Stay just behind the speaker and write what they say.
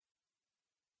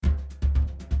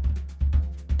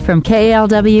From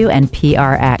KALW and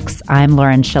PRX, I'm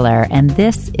Lauren Schiller, and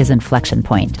this is Inflection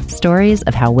Point, stories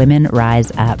of how women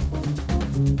rise up.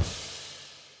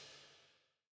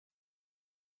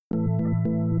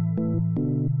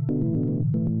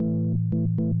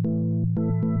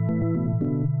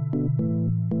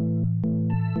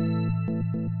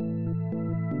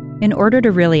 In order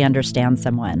to really understand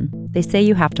someone, they say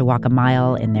you have to walk a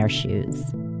mile in their shoes.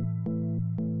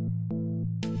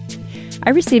 I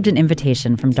received an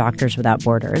invitation from Doctors Without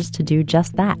Borders to do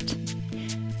just that.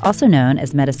 Also known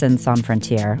as Médecins Sans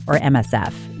Frontières, or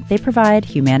MSF, they provide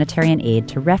humanitarian aid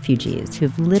to refugees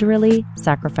who've literally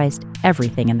sacrificed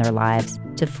everything in their lives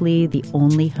to flee the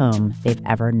only home they've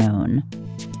ever known.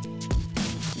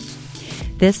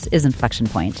 This is Inflection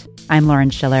Point. I'm Lauren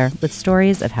Schiller with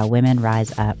stories of how women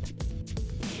rise up.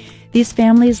 These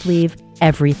families leave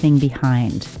everything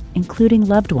behind, including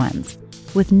loved ones,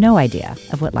 with no idea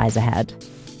of what lies ahead.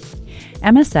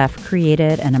 MSF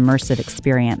created an immersive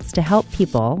experience to help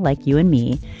people like you and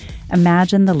me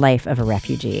imagine the life of a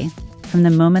refugee, from the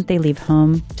moment they leave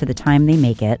home to the time they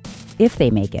make it, if they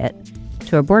make it,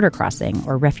 to a border crossing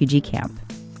or refugee camp.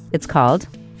 It's called,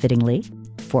 fittingly,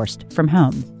 Forced from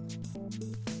Home.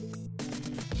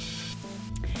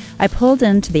 I pulled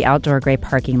into the outdoor gray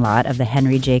parking lot of the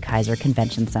Henry J. Kaiser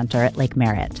Convention Center at Lake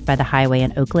Merritt by the highway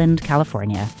in Oakland,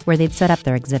 California, where they'd set up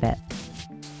their exhibit.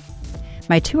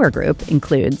 My tour group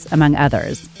includes, among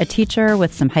others, a teacher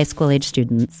with some high school-age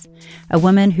students, a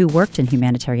woman who worked in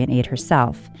humanitarian aid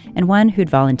herself, and one who'd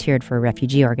volunteered for a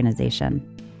refugee organization.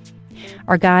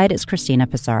 Our guide is Christina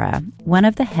Psarra, one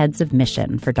of the heads of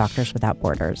mission for Doctors Without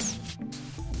Borders.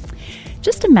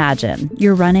 Just imagine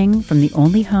you're running from the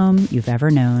only home you've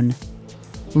ever known,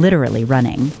 literally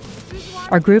running.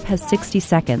 Our group has 60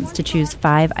 seconds to choose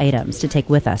 5 items to take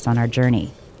with us on our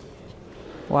journey.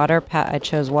 I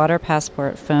chose water,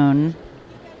 passport, phone,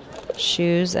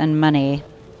 shoes, and money.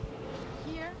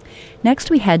 Next,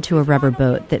 we head to a rubber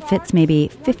boat that fits maybe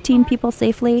 15 people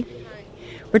safely.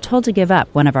 We're told to give up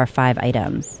one of our 5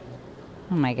 items.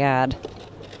 Oh my God.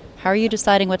 How are you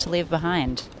deciding what to leave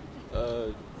behind?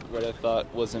 What I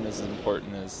thought wasn't as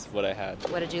important as what I had.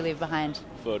 What did you leave behind?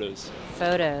 Photos.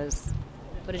 Photos.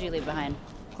 What did you leave behind?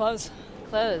 Clothes.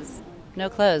 Clothes. No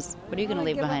clothes. What are you going to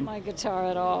leave behind? I don't give up my guitar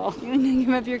at all. You want to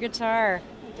give up your guitar?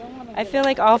 I feel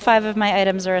like all 5 of my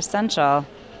items are essential.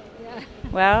 Yeah.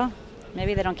 Well,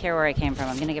 maybe they don't care where I came from.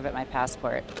 I'm going to give it my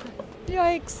passport.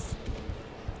 Yikes.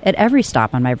 At every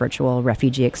stop on my virtual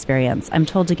refugee experience, I'm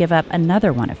told to give up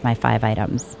another one of my 5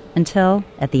 items. Until,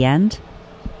 at the end,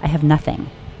 I have nothing.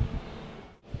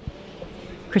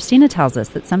 Christina tells us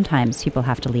that sometimes people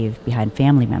have to leave behind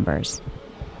family members.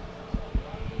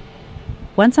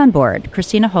 Once on board,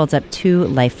 Christina holds up 2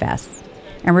 life vests,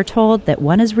 and we're told that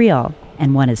one is real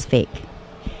and one is fake,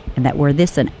 and that were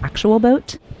this an actual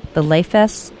boat, the life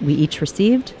vests we each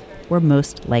received were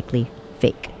most likely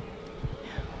fake.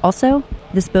 Also,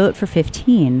 this boat for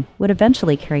 15 would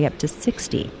eventually carry up to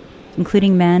 60,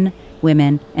 including men,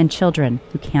 women, and children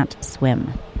who can't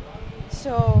swim.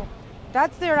 So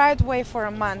that's the right way for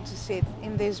a man to sit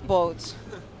in these boats.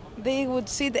 They would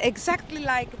sit exactly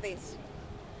like this.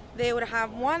 They would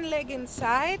have one leg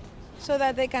inside so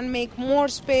that they can make more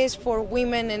space for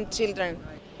women and children.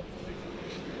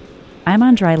 I'm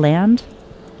on dry land.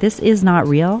 This is not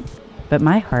real, but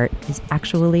my heart is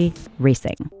actually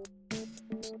racing.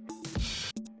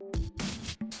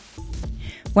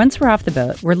 Once we're off the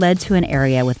boat, we're led to an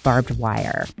area with barbed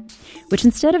wire, which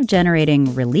instead of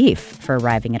generating relief for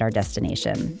arriving at our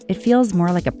destination, it feels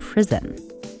more like a prison.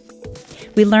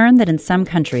 We learn that in some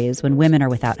countries, when women are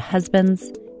without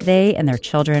husbands, they and their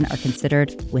children are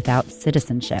considered without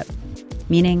citizenship,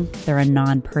 meaning they're a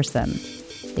non-person.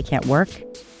 They can't work,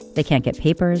 they can't get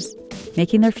papers,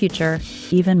 making their future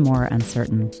even more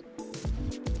uncertain.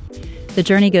 The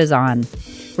journey goes on.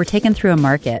 We're taken through a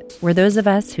market where those of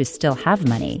us who still have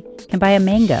money can buy a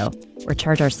mango or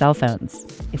charge our cell phones,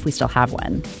 if we still have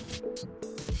one.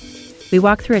 We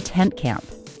walk through a tent camp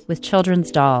with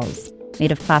children's dolls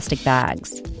made of plastic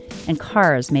bags and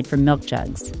cars made from milk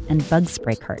jugs and bug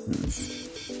spray cartons.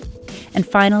 And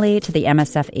finally, to the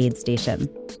MSF aid station,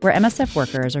 where MSF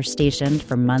workers are stationed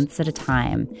for months at a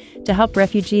time to help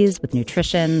refugees with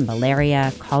nutrition,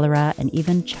 malaria, cholera, and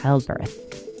even childbirth.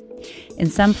 In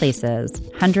some places,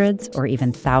 hundreds or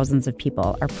even thousands of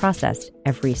people are processed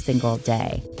every single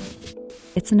day.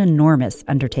 It's an enormous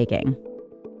undertaking.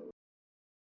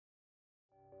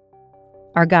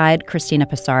 Our guide, Christina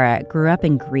Psarra, grew up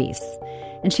in Greece,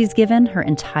 and she's given her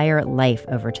entire life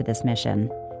over to this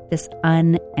mission, this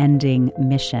unending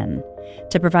mission,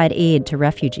 to provide aid to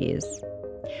refugees.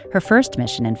 Her first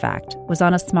mission, in fact, was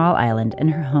on a small island in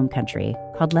her home country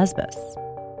called Lesbos.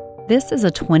 This is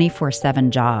a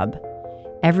 24/7 job.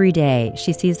 Every day,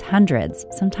 she sees hundreds,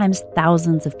 sometimes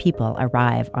thousands of people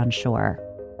arrive on shore.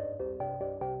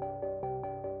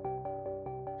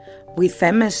 With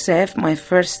MSF, my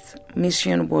first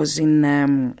mission was in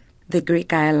the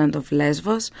Greek island of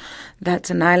Lesbos. That's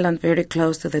an island very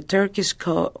close to the Turkish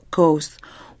coast,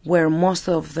 where most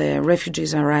of the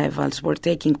refugees' arrivals were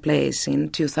taking place in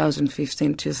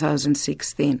 2015,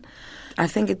 2016. I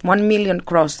think 1 million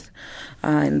crossed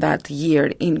in that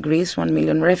year in Greece. 1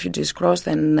 million refugees crossed,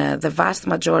 and the vast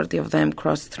majority of them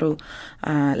crossed through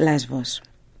Lesbos.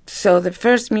 So the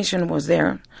first mission was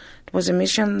there. It was an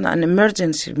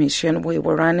emergency mission. We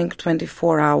were running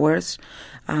 24 hours.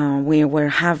 We were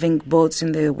having boats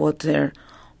in the water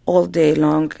all day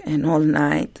long and all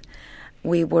night.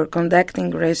 We were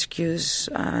conducting rescues,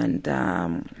 and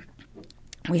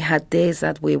we had days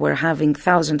that we were having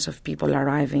thousands of people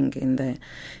arriving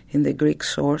in the Greek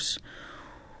shores.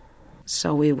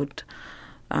 So we would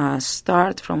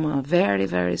start from a very,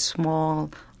 very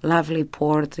small, lovely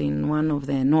port in one of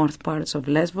the north parts of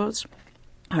Lesbos.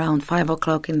 Around 5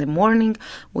 o'clock in the morning,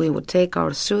 we would take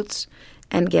our suits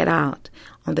and get out.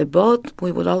 On the boat,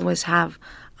 we would always have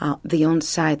the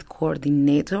on-site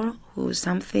coordinator, who is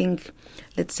something,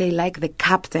 let's say, like the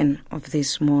captain of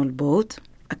this small boat.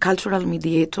 A cultural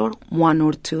mediator, 1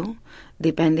 or 2,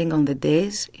 depending on the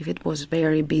days. If it was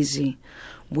very busy,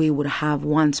 we would have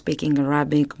one speaking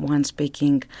Arabic, one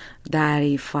speaking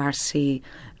Dari, Farsi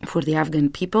for the Afghan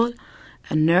people,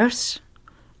 a nurse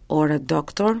or a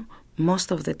doctor,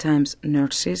 most of the times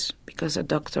nurses, because a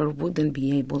doctor wouldn't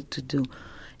be able to do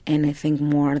anything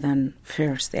more than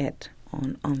first aid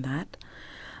on that,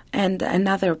 and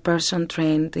another person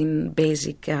trained in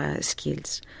basic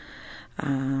skills.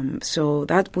 So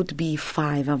that would be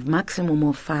 5, a maximum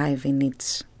of 5 in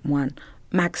each one,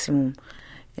 maximum.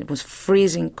 It was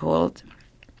freezing cold.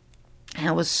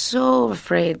 I was so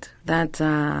afraid that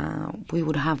we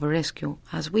would have a rescue,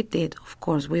 as we did, of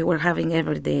course. We were having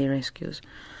everyday rescues.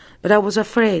 But I was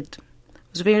afraid.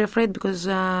 I was very afraid because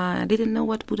I didn't know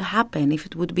what would happen, if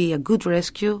it would be a good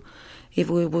rescue, if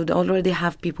we would already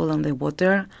have people on the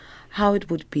water, how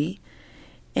it would be.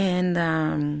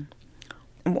 And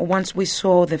once we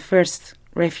saw the first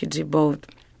refugee boat,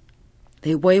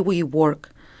 the way we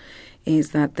work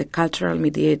is that the cultural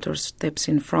mediator steps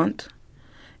in front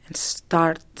and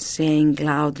starts saying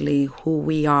loudly who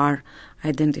we are,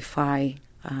 identify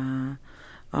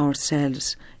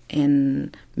ourselves,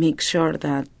 and make sure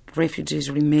that refugees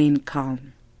remain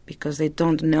calm, because they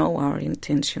don't know our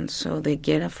intentions. So they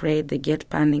get afraid, they get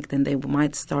panicked, and they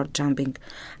might start jumping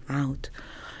out.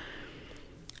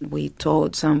 We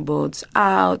towed some boats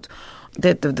out.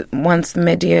 Once the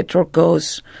mediator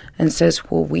goes and says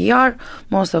who we are,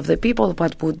 most of the people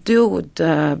what would do would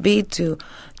be to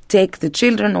take the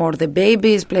children or the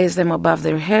babies, place them above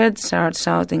their heads, start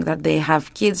shouting that they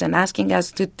have kids and asking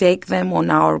us to take them on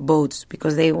our boats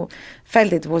because they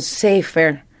felt it was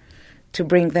safer to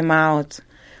bring them out.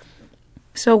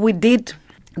 So we did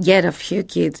get a few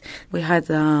kids. We had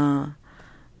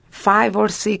 5 or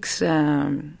 6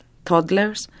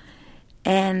 toddlers,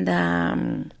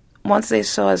 and once they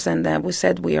saw us and we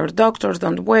said, we are doctors,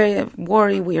 don't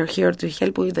worry, we are here to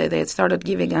help you, they started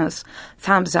giving us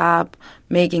thumbs up,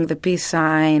 making the peace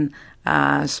sign,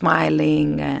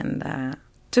 smiling, and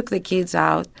took the kids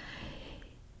out.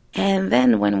 And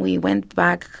then when we went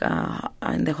back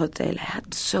in the hotel, I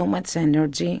had so much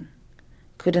energy,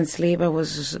 couldn't sleep. I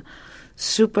was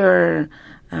super,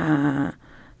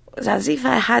 as if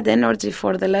I had energy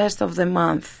for the rest of the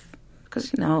month,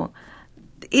 because,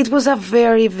 it was a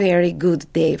very, very good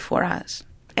day for us.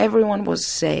 Everyone was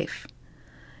safe.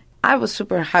 I was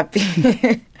super happy.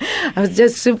 I was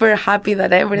just super happy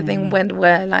that everything went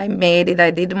well. I made it. I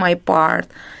did my part.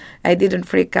 I didn't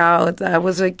freak out. I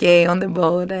was okay on the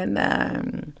boat. And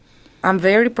I'm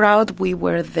very proud we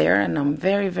were there, and I'm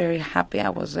very, very happy I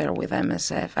was there with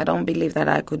MSF. I don't believe that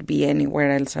I could be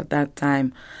anywhere else at that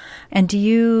time. And do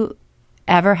you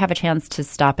ever have a chance to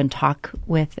stop and talk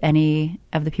with any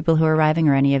of the people who are arriving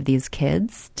or any of these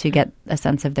kids to get a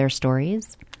sense of their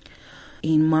stories?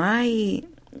 In my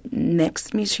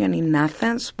next mission in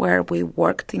Athens, where we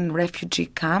worked in refugee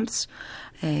camps,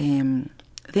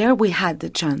 there we had the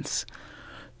chance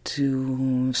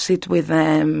to sit with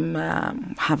them,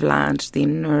 have lunch,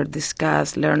 dinner,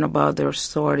 discuss, learn about their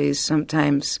stories.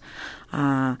 Sometimes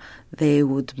they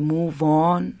would move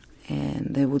on and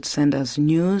they would send us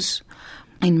news.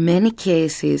 In many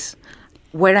cases,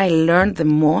 where I learned the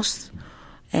most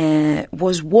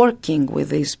was working with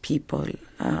these people,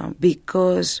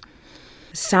 because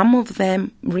Some of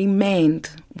them remained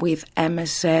with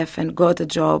MSF and got a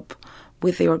job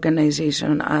with the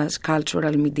organization as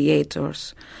cultural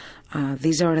mediators.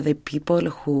 These are the people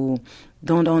who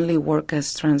don't only work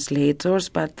as translators,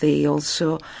 but they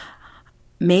also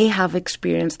may have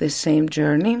experienced the same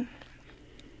journey.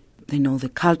 They know the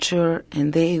culture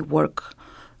and they work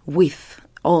with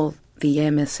all the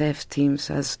MSF teams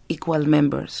as equal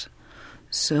members.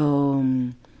 So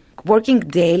working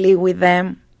daily with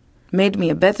them made me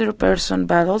a better person,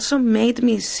 but also made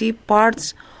me see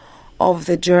parts of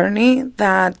the journey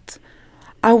that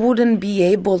I wouldn't be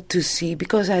able to see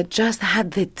because I just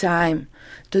had the time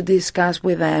to discuss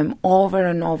with them over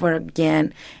and over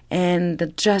again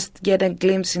and just get a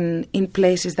glimpse in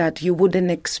places that you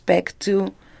wouldn't expect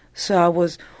to. So I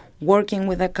was working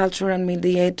with a cultural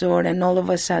mediator, and all of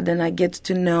a sudden I get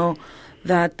to know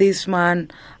that this man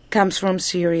comes from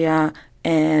Syria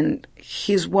and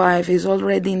his wife is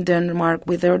already in Denmark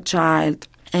with her child,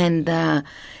 and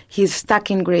he's stuck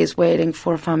in Greece waiting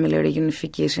for family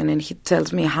reunification, and he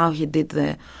tells me how he did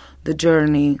the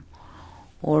journey,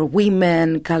 or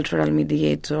women, cultural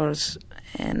mediators,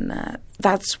 and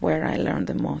that's where I learned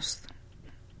the most.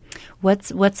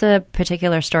 What's a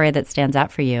particular story that stands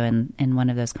out for you in one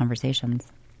of those conversations?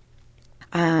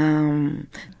 One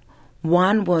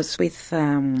was with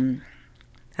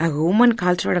a woman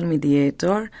cultural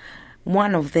mediator,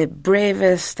 one of the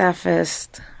bravest,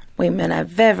 toughest women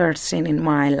I've ever seen in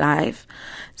my life.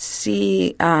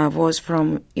 She was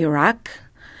from Iraq,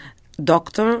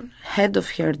 doctor, head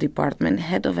of her department,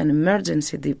 head of an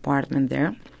emergency department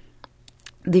there,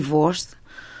 divorced.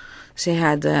 She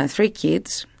had 3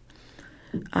 kids.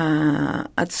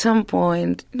 At some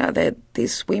point, that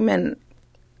these women,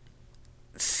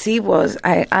 she was,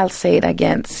 I'll say it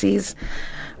again, she's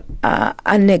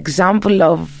an example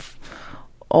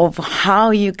of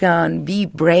how you can be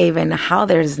brave and how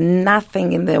there's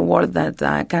nothing in the world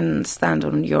that can stand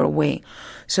on your way.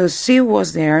 So she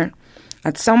was there.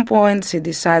 At some point, she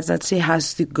decides that she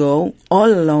has to go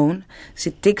all alone.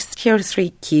 She takes her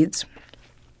 3 kids,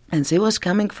 and she was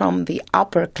coming from the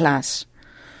upper class.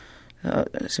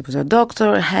 She was a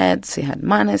doctor, she had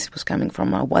money, she was coming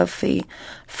from a wealthy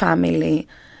family.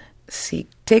 She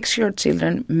takes her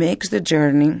children, makes the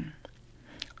journey,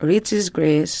 reaches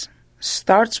Greece,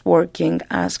 starts working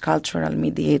as cultural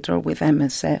mediator with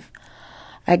MSF.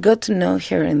 I got to know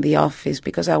her in the office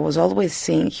because I was always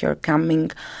seeing her coming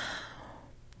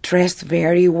dressed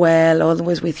very well,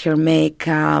 always with her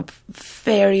makeup,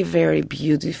 very, very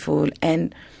beautiful.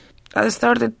 And I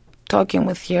started talking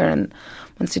with her, and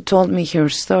when she told me her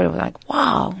story, I was like,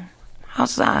 wow,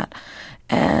 how's that?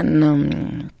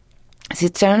 And she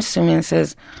turns to me and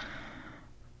says,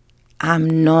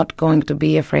 I'm not going to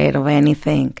be afraid of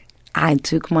anything. I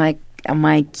took my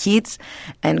kids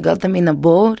and got them in a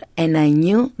boat, and I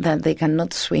knew that they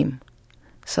cannot swim.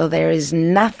 So there is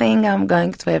nothing I'm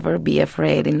going to ever be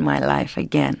afraid in my life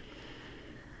again.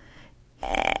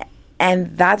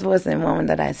 And that was the moment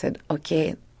that I said,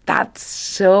 okay, that's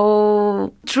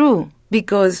so true.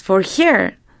 Because for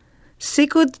her, she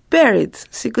could bear it.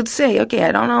 She could say, okay,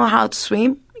 I don't know how to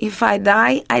swim. If I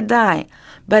die, I die.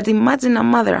 But imagine a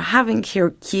mother having her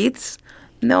kids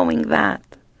knowing that.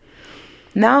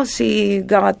 Now she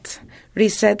got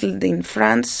resettled in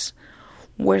France,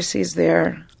 where she's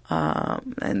there.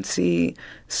 And she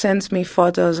sends me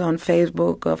photos on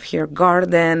Facebook of her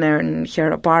garden and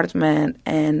her apartment.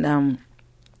 And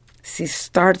she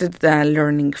started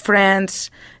learning French.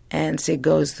 And she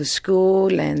goes to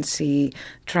school and she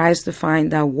tries to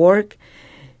find a work.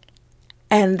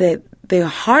 And the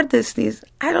hardest is,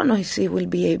 I don't know if she will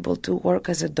be able to work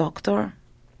as a doctor.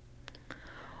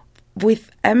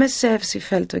 With MSF, she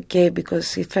felt okay because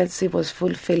she felt she was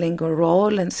fulfilling her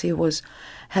role and she was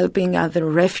helping other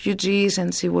refugees,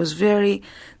 and she was very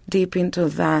deep into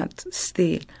that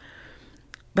still.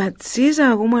 But she's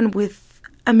a woman with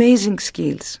amazing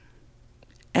skills.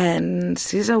 And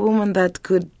she's a woman that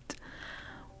could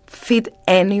fit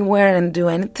anywhere and do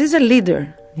anything. She's a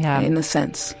leader, in a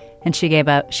sense. And she gave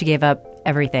up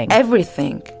everything.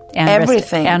 Everything.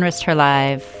 And risked her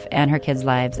life and her kids'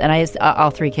 lives. And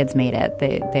all 3 kids made it.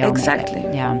 They all exactly made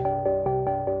it. Yeah.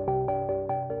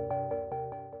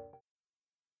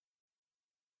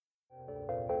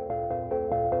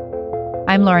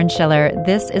 I'm Lauren Schiller.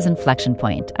 This is Inflection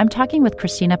Point. I'm talking with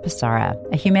Christina Psarra,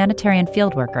 a humanitarian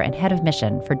field worker and head of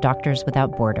mission for Doctors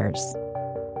Without Borders.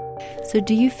 So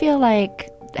do you feel like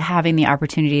having the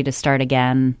opportunity to start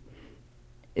again,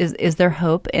 is there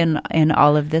hope in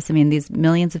all of this? I mean, these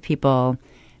millions of people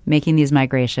making these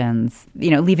migrations,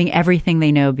 leaving everything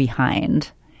they know behind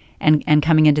and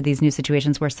coming into these new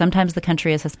situations where sometimes the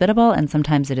country is hospitable and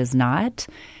sometimes it is not.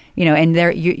 And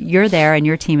you're there and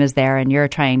your team is there and you're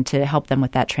trying to help them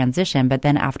with that transition. But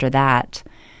then after that,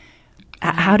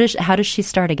 how does she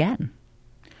start again?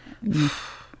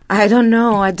 I don't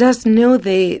know. I just knew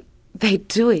they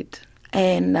do it.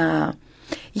 And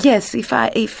yes, if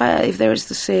there is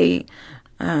to say,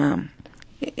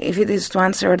 if it is to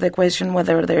answer the question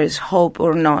whether there is hope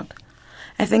or not,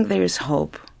 I think there is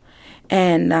hope.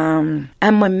 And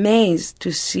I'm amazed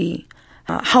to see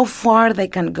how far they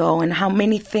can go and how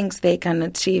many things they can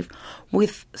achieve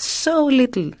with so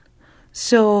little.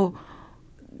 So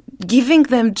giving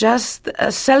them just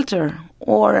a shelter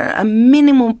or a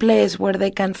minimum place where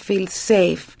they can feel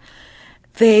safe,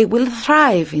 they will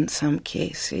thrive in some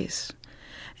cases.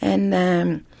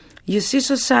 And you see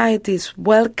societies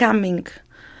welcoming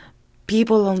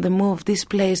people on the move,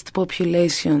 displaced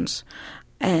populations,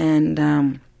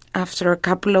 and after a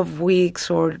couple of weeks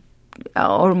or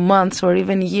months or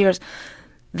even years,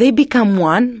 they become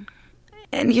one.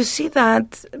 And you see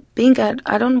that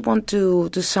I don't want to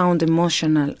sound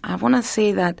emotional. I want to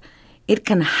say that it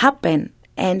can happen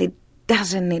and it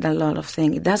doesn't need a lot of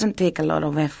things. It doesn't take a lot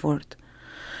of effort.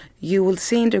 You will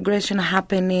see integration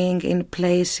happening in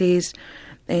places,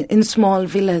 in small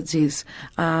villages.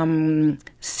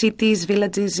 Cities,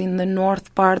 villages in the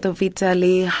north part of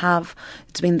Italy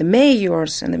it's been the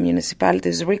mayors and the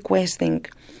municipalities requesting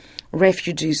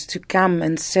refugees to come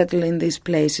and settle in these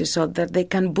places so that they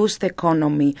can boost the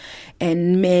economy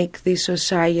and make these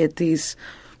societies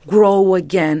grow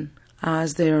again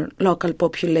as their local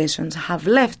populations have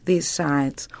left these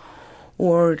sites.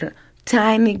 Or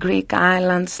tiny Greek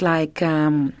islands like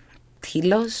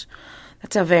Tilos.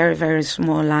 That's a very, very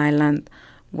small island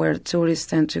where tourists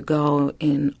tend to go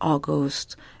in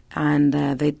August, and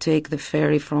they take the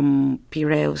ferry from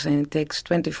Piraeus, and it takes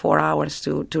 24 hours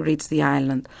to reach the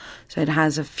island. So it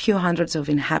has a few hundreds of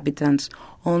inhabitants,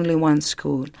 only one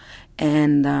school.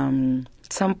 And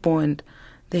at some point,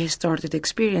 they started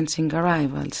experiencing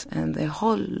arrivals, and the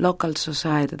whole local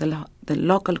society, the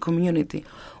local community,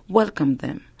 welcomed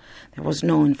them. There was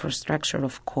no infrastructure,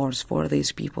 of course, for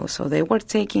these people. So they were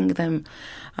taking them,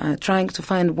 trying to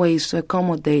find ways to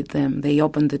accommodate them. They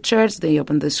opened the church, they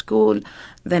opened the school.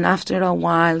 Then after a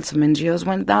while, some NGOs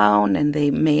went down and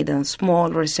they made a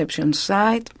small reception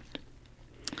site.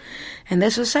 And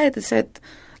the society said,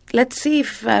 let's see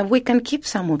if we can keep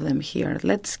some of them here.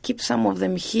 Let's keep some of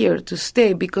them here to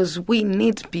stay because we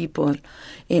need people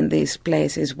in these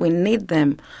places. We need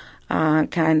them.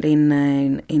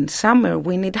 In summer,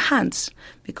 we need hands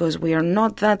because we are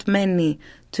not that many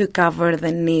to cover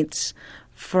the needs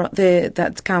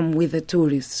that come with the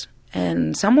tourists.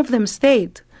 And some of them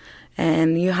stayed.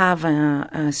 And you have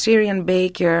a Syrian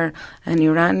baker, an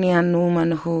Iranian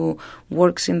woman who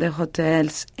works in the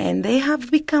hotels, and they have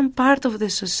become part of the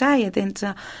society. And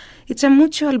it's a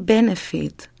mutual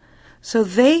benefit. So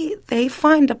they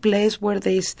find a place where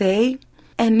they stay,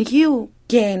 and you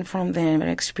gain from their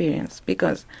experience,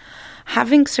 because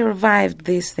having survived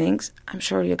these things, I'm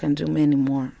sure you can do many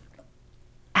more.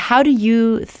 How do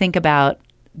you think about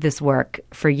this work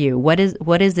for you? What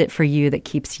is it for you that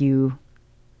keeps you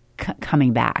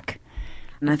coming back?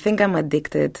 And I think I'm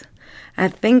addicted. I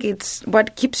think it's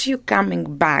what keeps you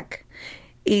coming back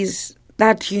is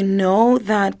that you know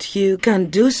that you can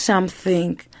do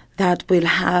something that will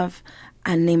have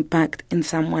an impact in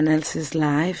someone else's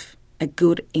life, a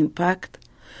good impact.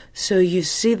 So you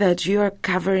see that you are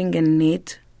covering a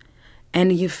need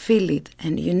and you feel it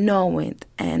and you know it.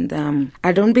 And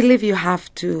I don't believe you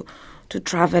have to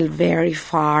travel very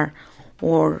far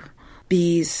or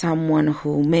be someone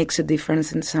who makes a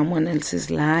difference in someone else's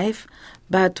life.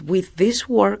 But with this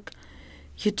work,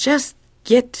 you just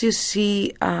get to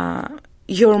see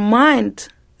your mind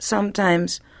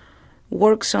sometimes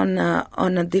works on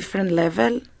a different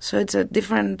level. So it's a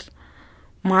different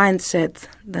mindset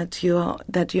that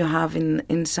you have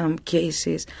in some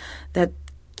cases that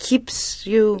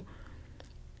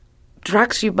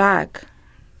drags you back.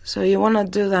 So you want to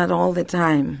do that all the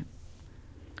time.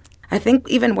 I think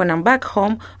even when I'm back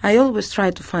home, I always try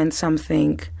to find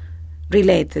something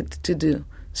related to do.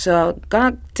 So I'm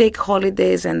going to take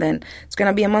holidays, and then it's going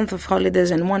to be a month of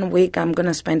holidays, and 1 week I'm going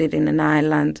to spend it in an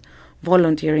island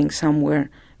volunteering somewhere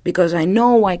because I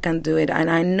know I can do it and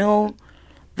I know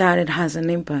that it has an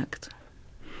impact.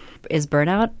 Is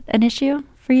burnout an issue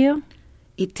for you?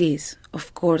 It is.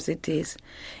 Of course it is.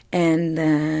 And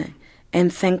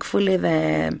thankfully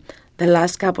the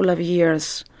last couple of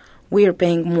years we are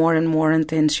paying more and more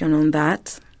attention on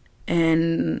that.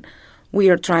 And we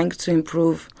are trying to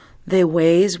improve the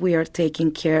ways we are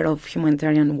taking care of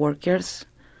humanitarian workers.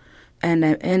 and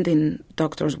in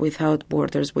Doctors Without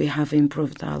Borders, we have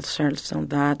improved ourselves on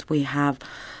that. We have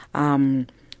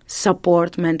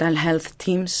support mental health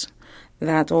teams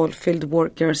that all field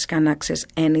workers can access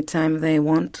anytime they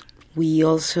want. We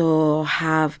also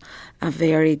have a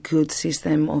very good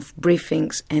system of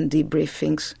briefings and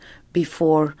debriefings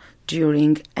before,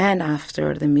 during, and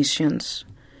after the missions.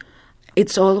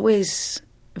 It's always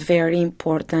very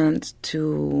important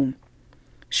to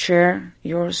share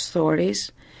your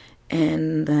stories,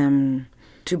 and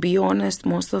to be honest,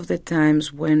 most of the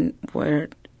times where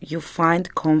you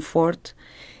find comfort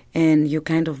and you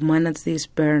kind of manage this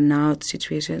burnout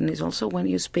situation is also when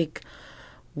you speak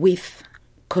with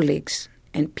colleagues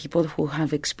and people who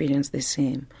have experienced the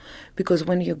same. Because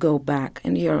when you go back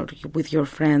and you're with your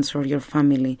friends or your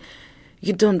family,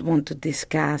 you don't want to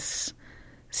discuss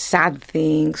sad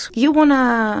things. You want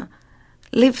to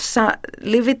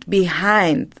leave it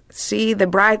behind, see the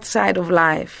bright side of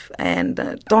life,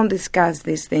 and don't discuss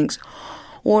these things.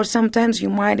 Or sometimes you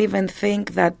might even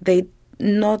think that they're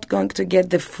not going to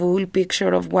get the full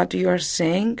picture of what you are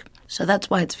saying. So that's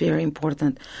why it's very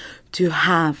important to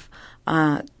have,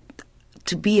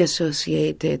 to be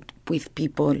associated with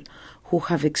people who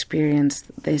have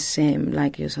experienced the same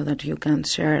like you, so that you can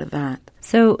share that.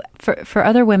 So for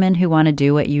other women who want to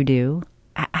do what you do,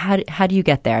 how do you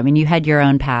get there? I mean, you had your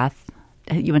own path.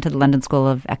 You went to the London School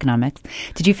of Economics.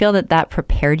 Did you feel that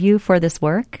prepared you for this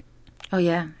work? Oh,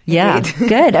 yeah. Yeah,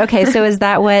 good. Okay, so is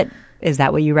that what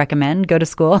you recommend? Go to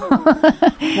school?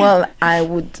 Well,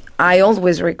 I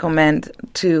always recommend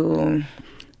to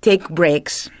take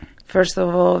breaks. First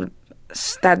of all,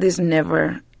 studies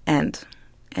never end,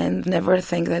 and never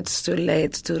think that it's too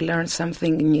late to learn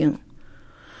something new.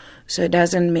 So it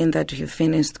doesn't mean that you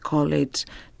finished college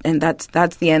and that's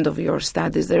the end of your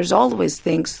studies. There's always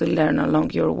things to learn along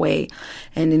your way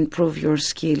and improve your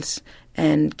skills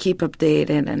and keep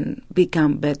updated and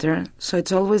become better. So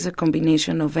it's always a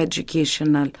combination of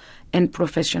educational and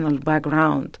professional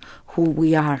background, who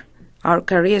we are. Our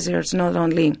careers is not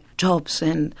only jobs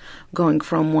and going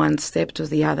from one step to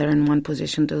the other and one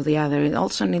position to the other. It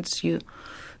also needs you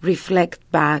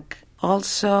reflect back.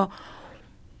 Also,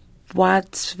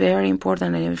 what's very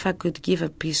important, and if I could give a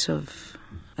piece of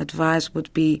advice,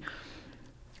 would be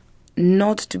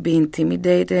not to be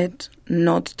intimidated,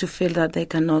 not to feel that they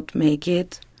cannot make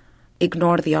it.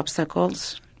 Ignore the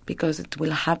obstacles, because it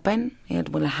will happen. It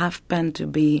will happen to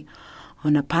be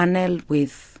on a panel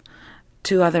with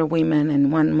 2 other women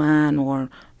and 1 man, or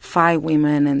 5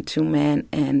 women and 2 men,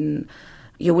 and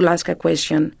you will ask a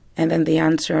question, and then the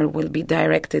answer will be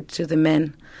directed to the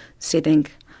men sitting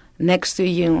next to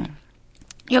you.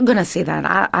 You're going to see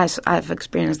that. I've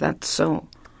experienced that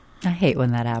I hate when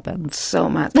that happens. So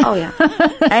much. Oh, yeah.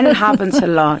 And it happens a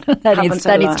lot. That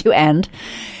needs to end.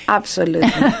 Absolutely.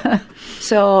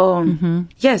 So,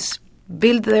 yes,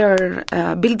 build their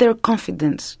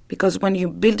confidence, because when you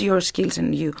build your skills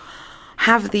and you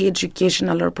have the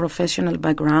educational or professional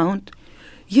background,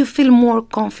 you feel more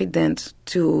confident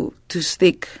to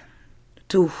stick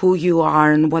to who you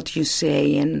are and what you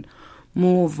say and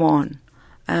move on.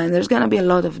 And there's going to be a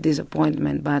lot of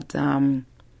disappointment, but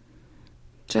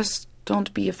just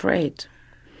don't be afraid.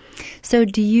 So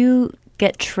do you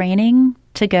get training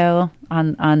to go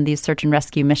on these search and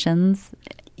rescue missions?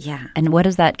 Yeah. And what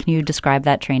is that? Can you describe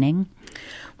that training?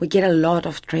 We get a lot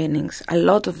of trainings, a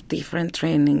lot of different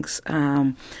trainings.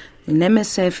 In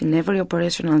MSF, in every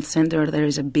operational center, there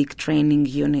is a big training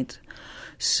unit.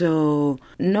 So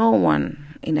no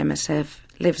one in MSF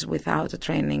lives without a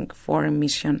training for a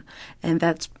mission. And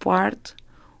that's part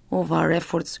of our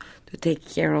efforts to take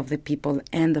care of the people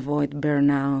and avoid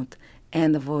burnout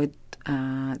and avoid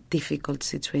difficult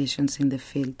situations in the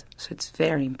field. So it's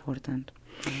very important.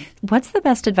 What's the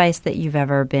best advice that you've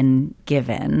ever been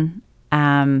given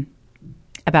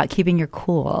about keeping your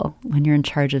cool when you're in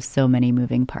charge of so many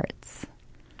moving parts?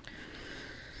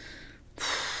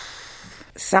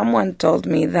 Someone told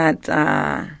me that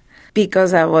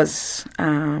because I was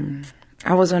on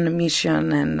a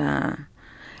mission and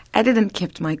I didn't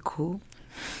keep my cool.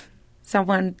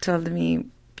 Someone told me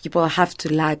people have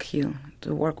to like you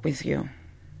to work with you.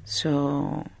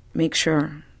 So make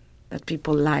sure that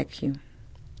people like you.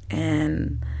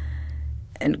 And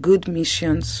good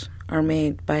missions are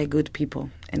made by good people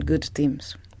and good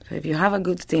teams. So if you have a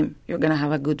good team, you're going to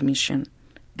have a good mission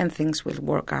and things will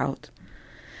work out.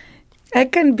 I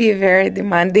can be very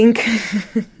demanding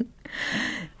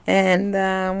and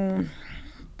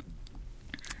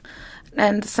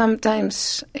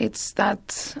sometimes it's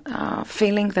that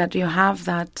feeling that you have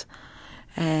that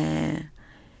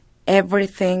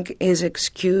everything is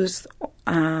excused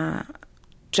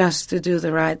just to do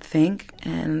the right thing,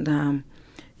 and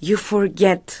you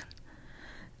forget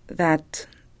that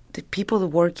the people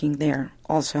working there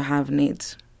also have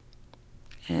needs,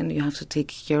 and you have to take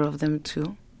care of them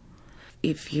too.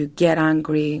 If you get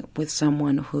angry with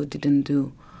someone who didn't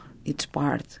do its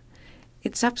part,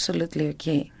 it's absolutely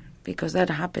okay, because that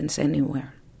happens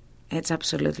anywhere. It's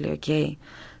absolutely okay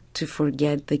to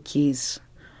forget the keys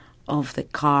of the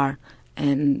car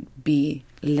and be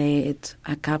late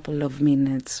a couple of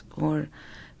minutes, or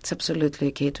it's absolutely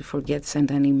okay to forget send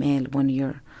an email when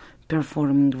you're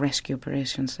performing rescue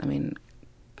operations. I mean,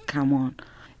 come on.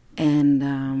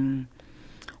 And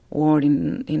or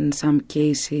in some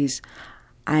cases,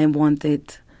 I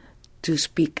wanted to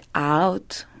speak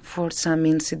out for some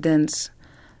incidents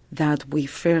that we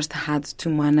first had to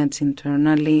manage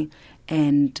internally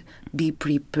and be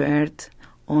prepared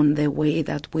on the way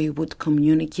that we would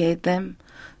communicate them,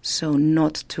 so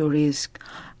not to risk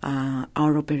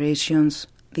our operations,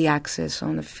 the access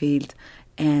on the field.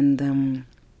 And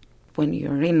when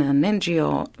you're in an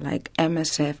NGO like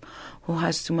MSF, who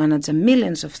has to manage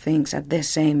millions of things at the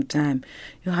same time,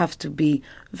 you have to be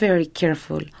very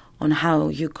careful on how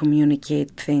you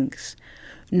communicate things.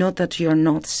 Not that you're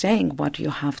not saying what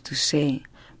you have to say,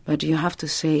 but you have to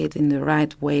say it in the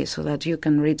right way so that you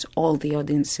can reach all the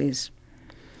audiences.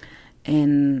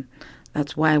 And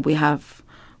that's why we have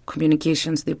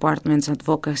communications departments,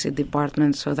 advocacy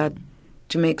departments, so that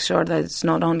to make sure that it's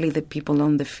not only the people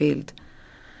on the field.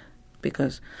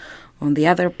 Because on the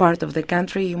other part of the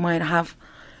country, you might have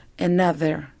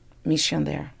another mission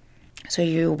there. So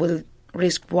you will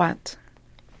risk what?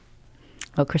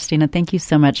 Well, Christina, thank you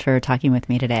so much for talking with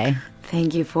me today.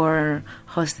 Thank you for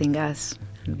hosting us,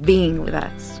 being with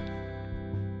us.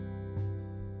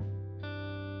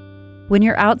 When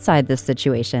you're outside this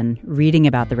situation, reading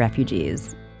about the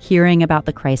refugees, hearing about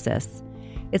the crisis,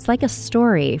 it's like a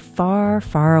story far,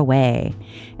 far away.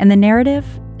 And the narrative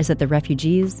is that the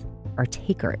refugees are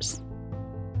takers.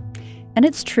 And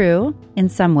it's true in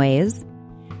some ways.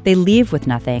 They leave with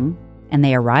nothing, and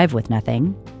they arrive with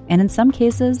nothing, and in some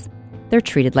cases, they're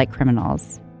treated like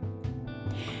criminals.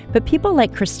 But people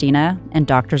like Christina and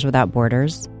Doctors Without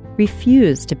Borders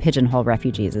refuse to pigeonhole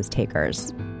refugees as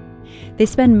takers. They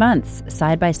spend months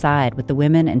side by side with the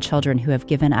women and children who have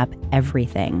given up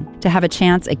everything to have a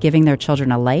chance at giving their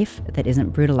children a life that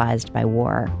isn't brutalized by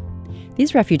war.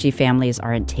 These refugee families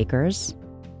aren't takers,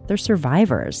 they're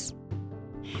survivors.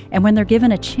 And when they're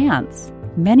given a chance,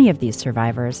 many of these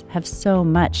survivors have so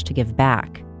much to give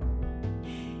back.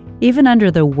 Even under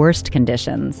the worst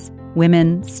conditions,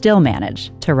 women still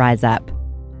manage to rise up.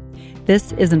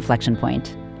 This is Inflection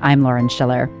Point. I'm Lauren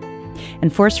Schiller.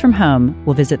 And Force from Home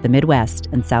will visit the Midwest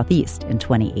and Southeast in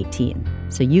 2018,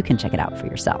 so you can check it out for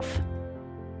yourself.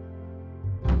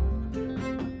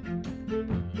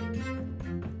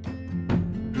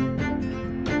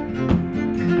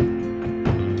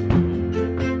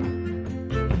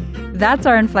 That's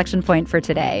our Inflection Point for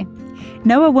today.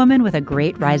 Know a woman with a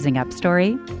great rising up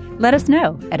story? Let us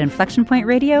know at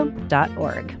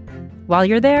inflectionpointradio.org. While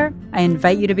you're there, I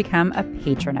invite you to become a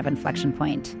patron of Inflection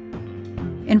Point.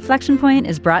 Inflection Point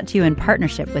is brought to you in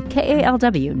partnership with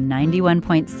KALW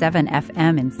 91.7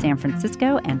 FM in San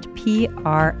Francisco and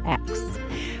PRX.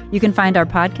 You can find our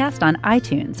podcast on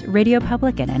iTunes, Radio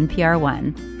Public, and NPR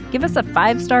One. Give us a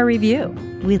 5-star review.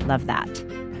 We'd love that.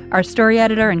 Our story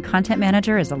editor and content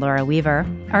manager is Alora Weaver.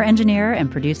 Our engineer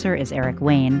and producer is Eric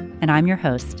Wayne. And I'm your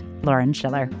host, Lauren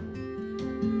Schiller.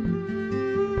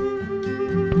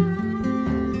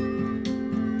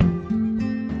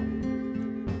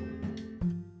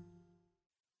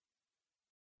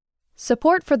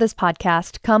 Support for this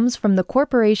podcast comes from the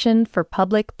Corporation for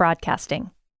Public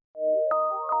Broadcasting.